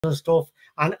and stuff.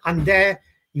 And there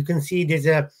you can see there's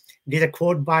a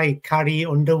quote by Carrie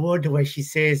Underwood where she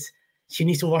says she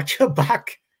needs to watch her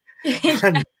back.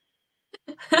 and,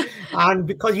 and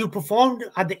because you performed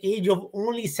at the age of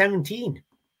only 17.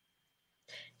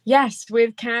 Yes,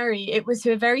 with Carrie. It was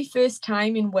her very first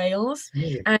time in Wales,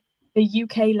 and the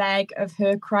UK leg of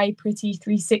her Cry Pretty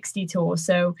 360 tour.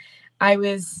 So I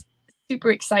was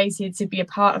super excited to be a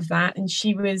part of that. And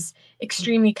she was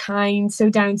extremely kind, so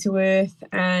down to earth,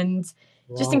 and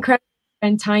just incredible to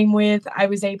spend time with. I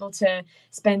was able to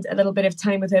spend a little bit of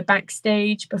time with her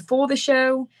backstage before the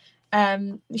show.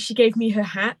 She gave me her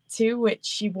hat too, which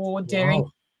she wore during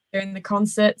the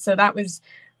concert. So that was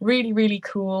really, really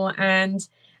cool. And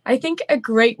I think a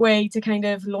great way to kind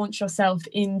of launch yourself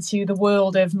into the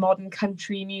world of modern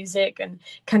country music and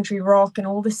country rock and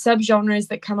all the subgenres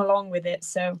that come along with it.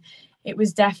 So it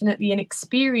was definitely an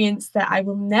experience that I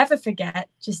will never forget,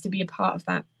 just to be a part of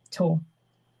that tour.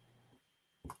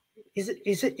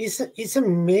 It's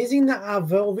amazing that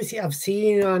I've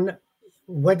seen, and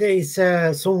whether it's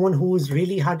someone who's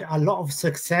really had a lot of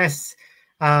success,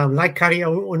 like Carrie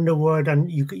Underwood,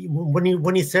 and when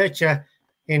you search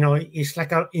it's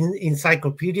like an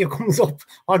encyclopedia comes up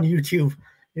on YouTube,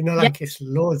 like it's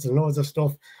loads and loads of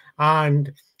stuff.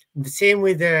 And the same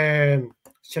with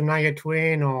Shania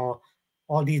Twain or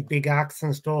all these big acts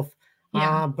and stuff.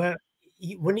 But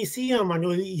when you see them and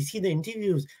you see the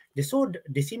interviews, they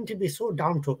seem to be so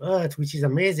down to earth, which is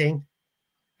amazing.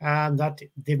 That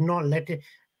they've not let it,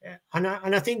 and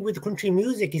I think with country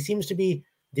music, it seems to be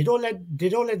they don't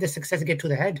let the success get to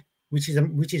the head, which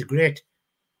is great.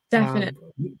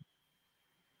 Definitely.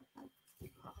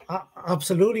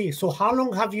 Absolutely. So how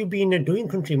long have you been doing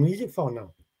country music for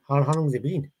now? How long has it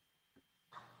been?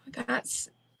 That's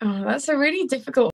a really difficult